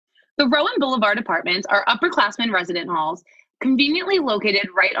The Rowan Boulevard Apartments are upperclassmen resident halls conveniently located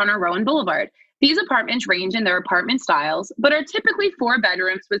right on our Rowan Boulevard. These apartments range in their apartment styles, but are typically 4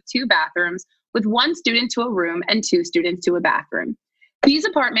 bedrooms with 2 bathrooms, with 1 student to a room and 2 students to a bathroom. These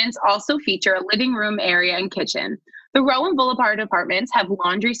apartments also feature a living room area and kitchen. The Rowan Boulevard Apartments have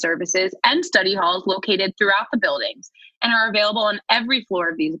laundry services and study halls located throughout the buildings and are available on every floor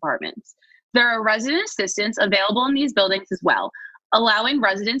of these apartments. There are resident assistants available in these buildings as well, allowing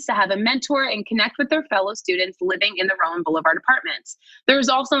residents to have a mentor and connect with their fellow students living in the Rowan Boulevard Apartments. There is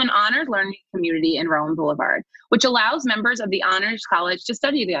also an honors learning community in Rowan Boulevard, which allows members of the Honors College to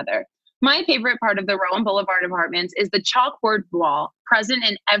study together. My favorite part of the Rowan Boulevard Apartments is the chalkboard wall present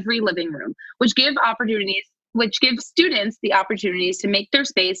in every living room, which gives students the opportunities to make their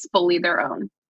space fully their own.